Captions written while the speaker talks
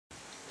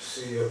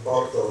Sì, io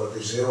porto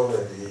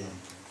l'adesione di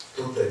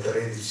tutte e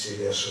 13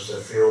 le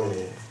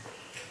associazioni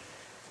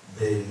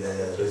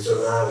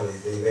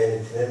regionali dei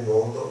Veneti nel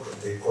mondo,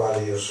 dei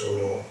quali io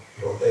sono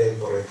pro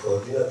tempore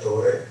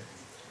coordinatore.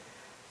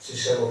 Ci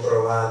siamo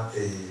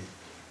trovati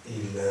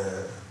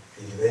il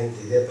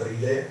 20 di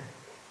aprile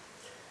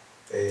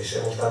e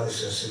siamo stati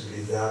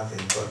sensibilizzati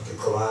in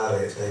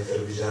particolare dai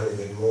trevigiani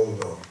del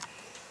mondo,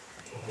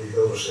 con il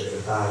loro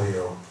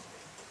segretario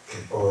che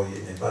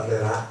poi ne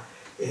parlerà,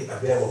 e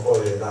abbiamo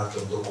poi redatto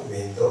un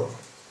documento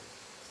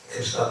che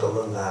è stato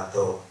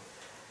mandato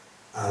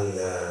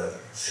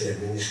sia al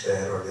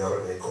Ministero, agli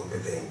organi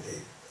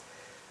competenti.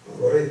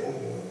 Vorrei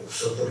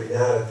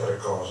sottolineare 3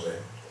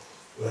 cose.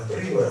 La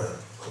prima,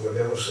 come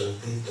abbiamo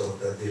sentito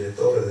dal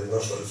direttore del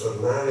nostro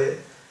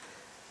giornale,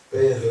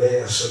 per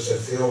le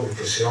associazioni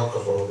che si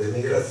occupano di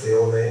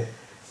immigrazione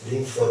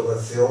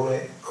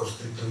l'informazione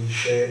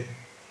costituisce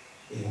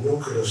il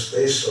nucleo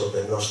stesso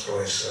del nostro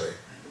essere,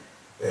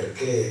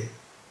 perché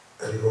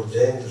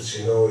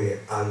rivolgendoci noi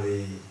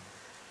ai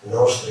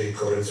nostri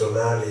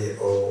corregionali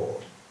o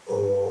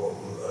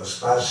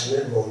sparsi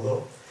nel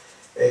mondo,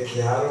 è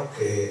chiaro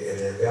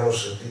che abbiamo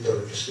sentito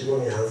le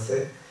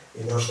testimonianze,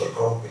 il nostro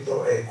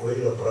compito è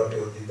quello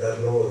proprio di dar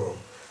loro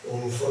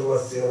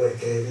un'informazione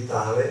che è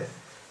vitale,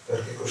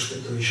 perché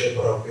costituisce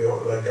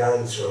proprio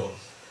l'aggancio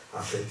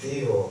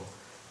affettivo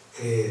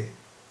che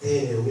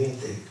tiene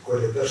uniti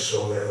quelle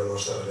persone alla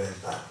nostra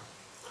realtà.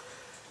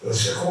 La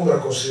seconda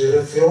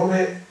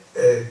considerazione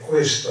è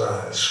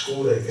questa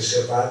scure che si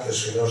abbatte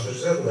sui nostri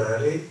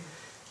giornali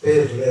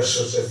per le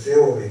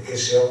associazioni che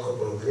si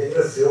occupano di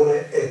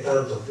immigrazione è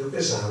tanto più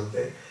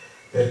pesante,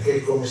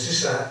 perché come si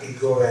sa il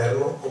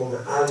governo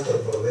con altro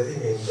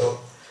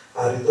provvedimento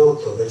ha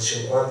ridotto del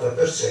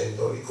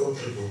 50% i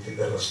contributi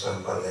per la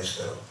stampa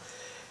all'estero,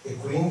 e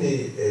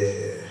quindi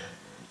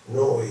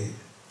noi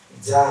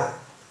già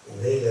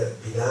nel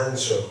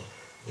bilancio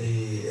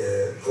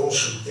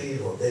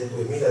consultivo del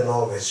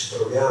 2009 ci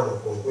troviamo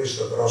con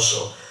questo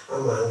grosso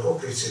ammanco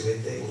che ci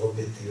mette in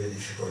obiettive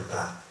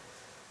difficoltà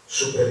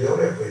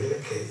superiori a quelle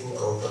che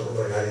incontrano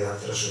magari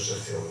altre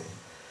associazioni.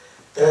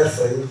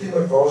 Terza e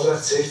ultima cosa,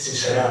 se ci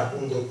sarà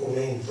un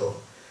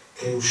documento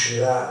che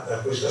uscirà da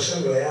questa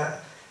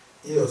assemblea,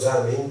 io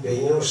già mi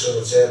impegno, e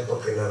sono certo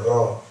che ne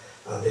avrò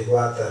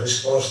adeguata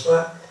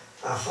risposta,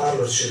 a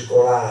farlo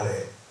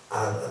circolare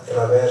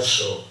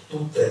attraverso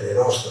tutte le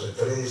nostre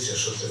 13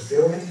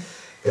 associazioni,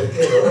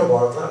 perché una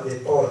volta li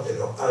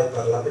portino ai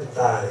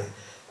parlamentari,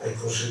 ai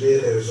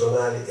consiglieri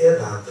regionali e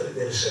ad altri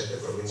delle 7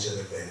 province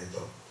del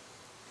Veneto.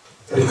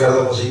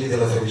 Riccardo Basini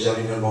della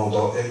Trevigiani nel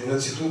mondo.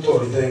 Innanzitutto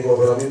ritengo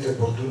veramente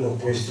opportuno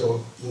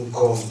questo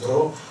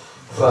incontro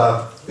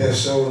fra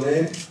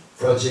persone,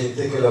 fra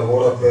gente che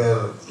lavora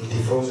per il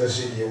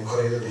diffondersi di un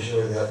credo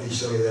di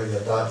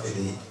solidarietà e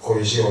di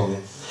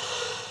coesione,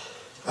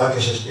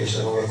 anche se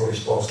spesso non è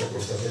corrisposto a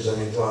questo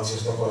atteggiamento, anzi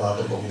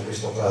ostacolato, come in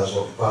questo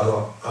caso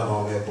parlo a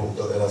nome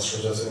appunto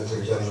dell'Associazione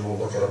Trevigiani nel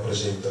mondo che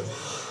rappresento.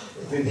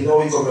 Quindi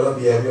noi come la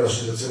BM,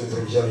 l'Associazione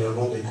Trevigiani nel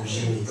mondo, i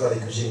cugini, i cari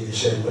cugini di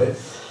sempre,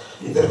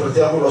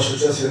 interpretiamo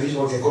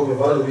l'associazionismo anche come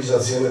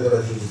valorizzazione della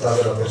dignità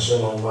della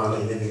persona umana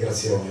in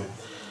emigrazione,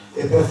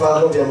 e per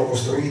farlo abbiamo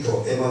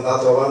costruito e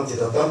mandato avanti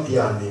da tanti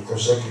anni con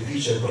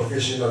sacrificio e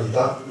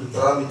professionalità il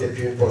tramite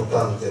più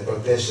importante per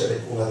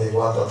tessere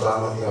un'adeguata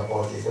trama di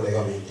rapporti e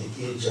collegamenti,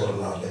 il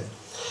giornale,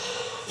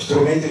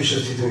 strumento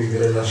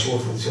insostituibile nella sua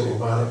funzione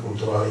umana,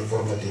 culturale e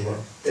informativa.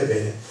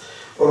 Ebbene,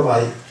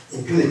 ormai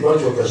in più di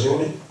qualche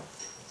occasione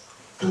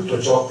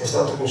tutto ciò è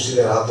stato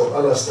considerato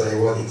alla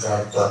stregua di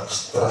carta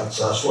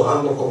straccia,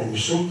 suonando come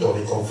insulto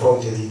nei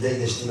confronti dei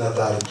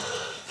destinatari,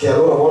 che a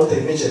loro volta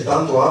invece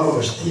tanto amano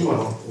e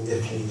stimano in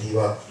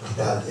definitiva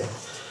l'Italia.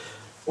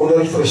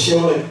 Una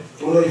riflessione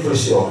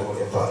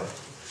voglio fare.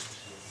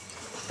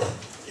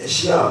 E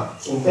si ha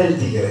un bel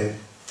dire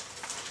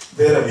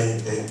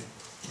veramente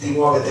di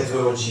nuove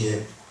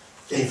tecnologie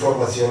e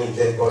informazioni in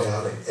tempo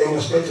reale. È un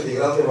aspetto di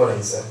grande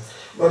valenza,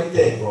 ma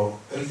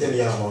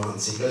riteniamo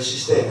anzi che il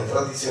sistema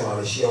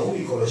tradizionale sia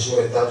unico nel suo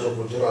retaggio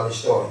culturale e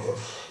storico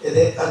ed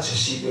è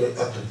accessibile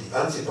a tutti,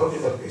 anzi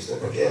proprio per questo,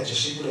 perché è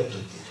accessibile a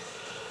tutti.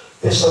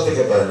 Pensate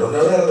che bello,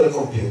 nell'era del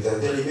computer,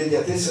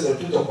 dell'immediatezza del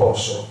tutto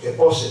posso, che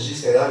possa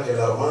esistere anche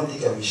la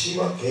romantica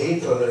missiva che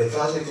entra nelle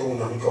case con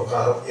un amico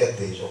caro e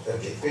atteso,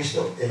 perché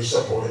questo è il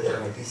sapore della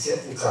notizia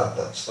in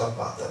carta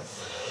stampata,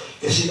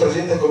 che si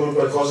presenta come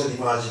qualcosa di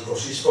magico,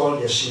 si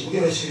sfoglia, si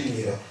mira e si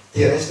rimira,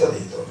 ti resta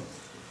dentro.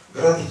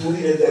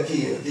 Gratitudine da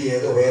chi di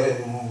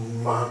dovere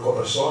manco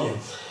per sogno,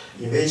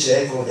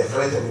 invece è con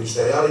decreto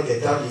ministeriale che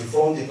taglia i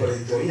fondi per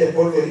l'editoria e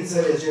polverizza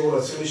le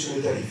agevolazioni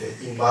sulle tariffe,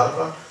 in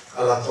barba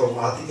alla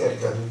traumatica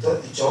ricaduta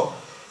di ciò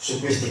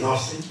su questi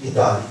nostri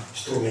vitali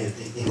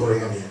strumenti di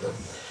collegamento.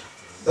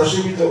 Da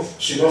subito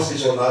sui nostri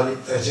giornali,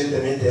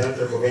 recentemente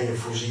anche il convegno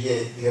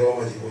Fusilier di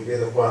Roma, di cui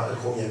vedo qua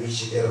alcuni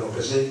amici che erano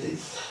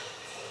presenti,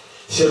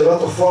 si è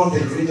levato forte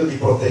il grido di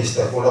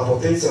protesta con la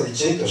potenza di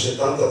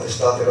 170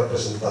 testate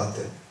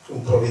rappresentate,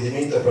 un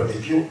provvedimento per di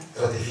più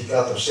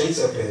ratificato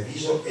senza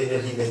preavviso e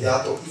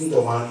nell'immediato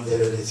indomani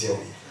delle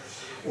elezioni.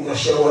 una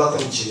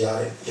sciabolata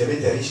micidiale che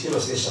mette a rischio la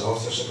stessa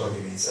nostra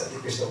sopravvivenza. Di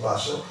questo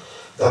passo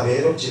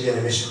davvero ci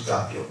viene messo il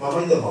cappio, ma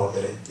mai da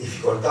mordere,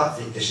 difficoltà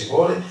finché si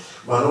vuole,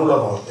 ma non la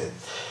morte.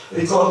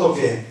 Ricordo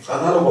che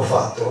analogo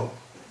fatto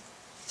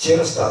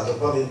c'era stato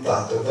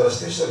paventato dalla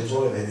stessa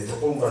Regione Veneto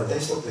con un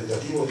maldestro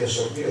tentativo di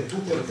assorbire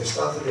tutte le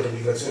testate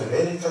dell'emigrazione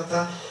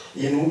veneta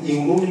in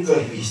un'unica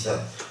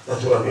rivista,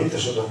 naturalmente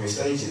sotto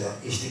questa egida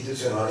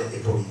istituzionale e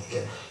politica,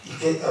 il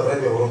che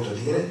avrebbe voluto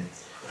dire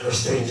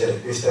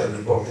restringere, questa era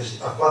l'ipotesi,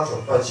 a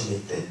 4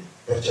 paginette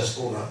per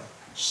ciascuna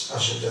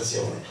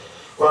associazione,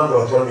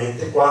 quanto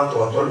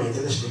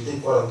attualmente descritte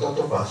in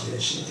 48 pagine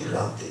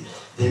scintillanti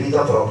di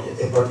vita propria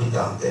e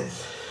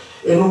palpitante,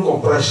 e non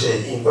compresse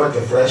in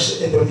qualche flash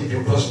e per di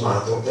più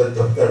plasmato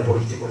dal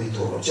politico di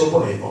turno. Ci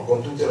opponemmo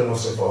con tutte le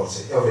nostre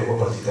forze e avremo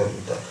partita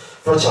vinta.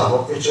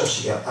 Facciamo che ciò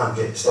sia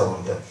anche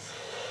stavolta.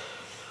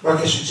 Ma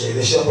che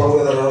succede? Si ha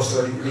paura della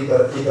nostra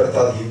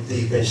libertà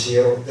di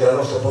pensiero, della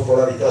nostra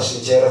popolarità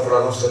sincera fra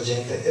la nostra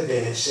gente?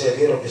 Ebbene, se è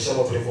vero che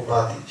siamo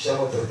preoccupati,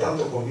 siamo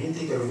altrettanto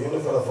convinti che l'unione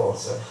fa la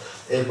forza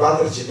e il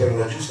batterci per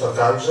una giusta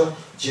causa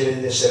ci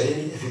rende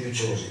sereni e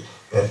fiduciosi.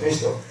 Per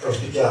questo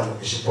auspichiamo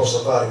che si possa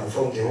fare un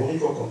fronte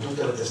unico con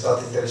tutte le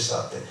testate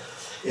interessate.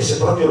 E se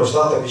proprio lo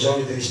Stato ha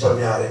bisogno di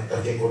risparmiare,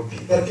 perché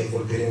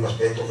colpire un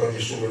aspetto che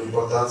assume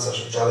l'importanza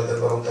sociale del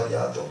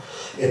volontariato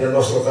e nel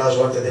nostro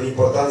caso anche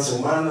dell'importanza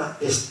umana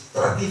e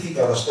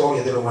stratifica la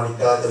storia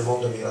dell'umanità e del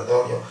mondo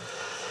migratorio?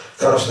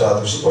 Caro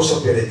Stato, si può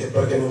sapere che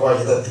perché non voglia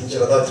ad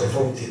attingere ad altre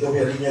fonti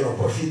dove allineano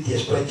profitti e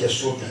sprechi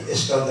assurdi e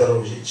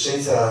scandalosi,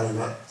 senza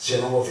anima, se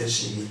non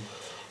offensivi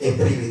e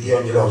privi di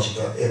ogni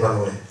logica e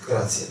valore.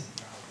 Grazie.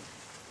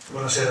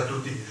 Buonasera a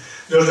tutti.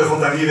 Giorgio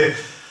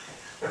Fontanile.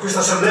 A questa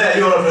assemblea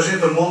io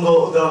rappresento il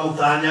mondo della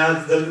montagna,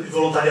 del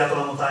volontariato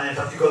della montagna, in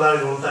particolare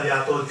il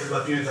volontariato del Club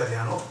Alpino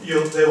Italiano.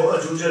 Io devo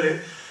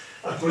aggiungere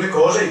alcune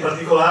cose, in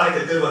particolare che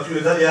il Club Alpino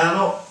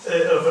Italiano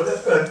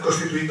è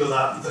costituito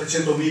da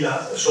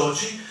 300.000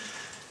 soci,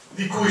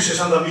 di cui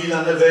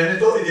 60.000 nel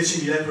Veneto e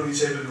 10.000 in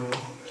provincia di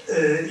Belluno.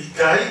 Il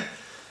CAI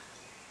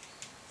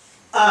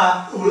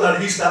ha una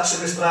rivista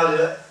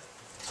semestrale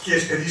che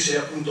spedisce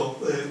appunto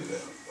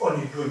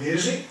ogni 2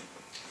 mesi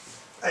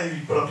ai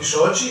propri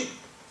soci,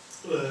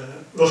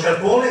 lo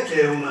Scarpone,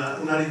 che è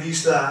una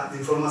rivista di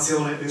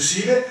informazione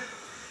mensile.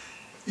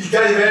 Il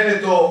CAI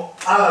Veneto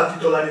ha la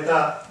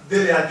titolarità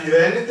delle Alpi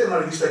Venete, una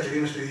rivista che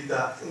viene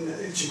spedita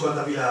in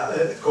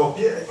 50.000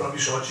 copie ai propri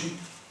soci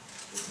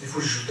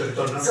diffusi sul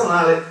territorio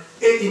nazionale,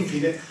 e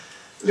infine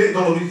le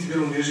Dolomiti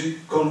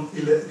Bellunesi con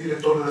il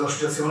direttore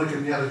dell'associazione che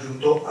mi ha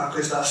raggiunto a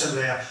questa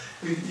assemblea.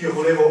 Quindi io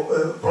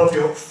volevo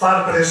proprio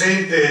far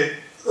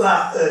presente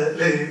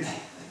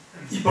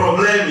i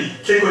problemi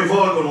che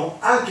coinvolgono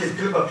anche il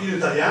Club Alpino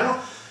Italiano,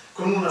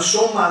 con una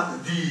somma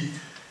di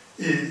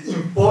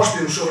imposti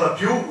in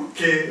sovrappiù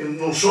che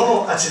non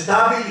sono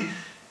accettabili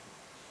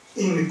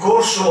in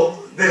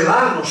corso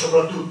dell'anno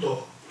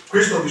soprattutto.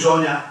 Questo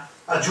bisogna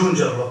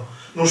aggiungerlo.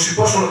 Non si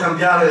possono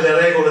cambiare le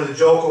regole del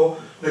gioco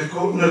nel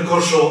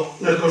corso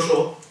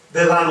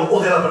dell'anno o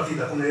della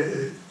partita,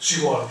 come si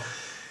vuole.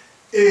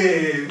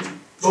 E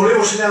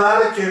volevo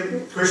segnalare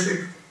che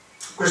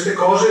queste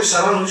cose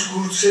saranno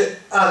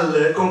discusse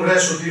al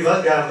congresso di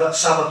Valgarda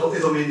sabato e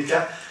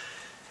domenica.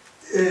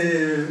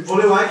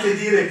 Volevo anche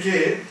dire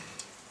che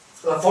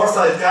la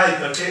forza del CAI,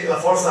 perché la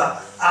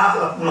forza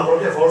ha una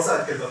propria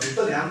forza, che è il Club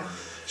Italiano,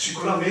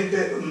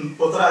 sicuramente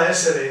potrà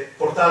essere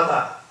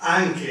portata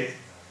anche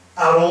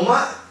a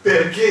Roma,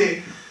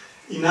 perché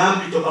in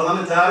ambito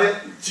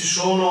parlamentare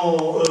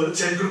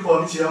c'è il gruppo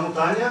Amici della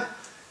Montagna,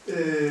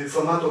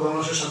 formato da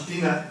una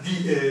 60ina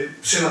di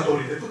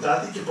senatori e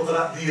deputati, che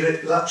potrà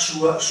dire la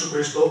sua su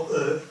questo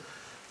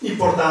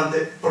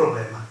importante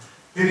problema.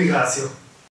 Vi ringrazio.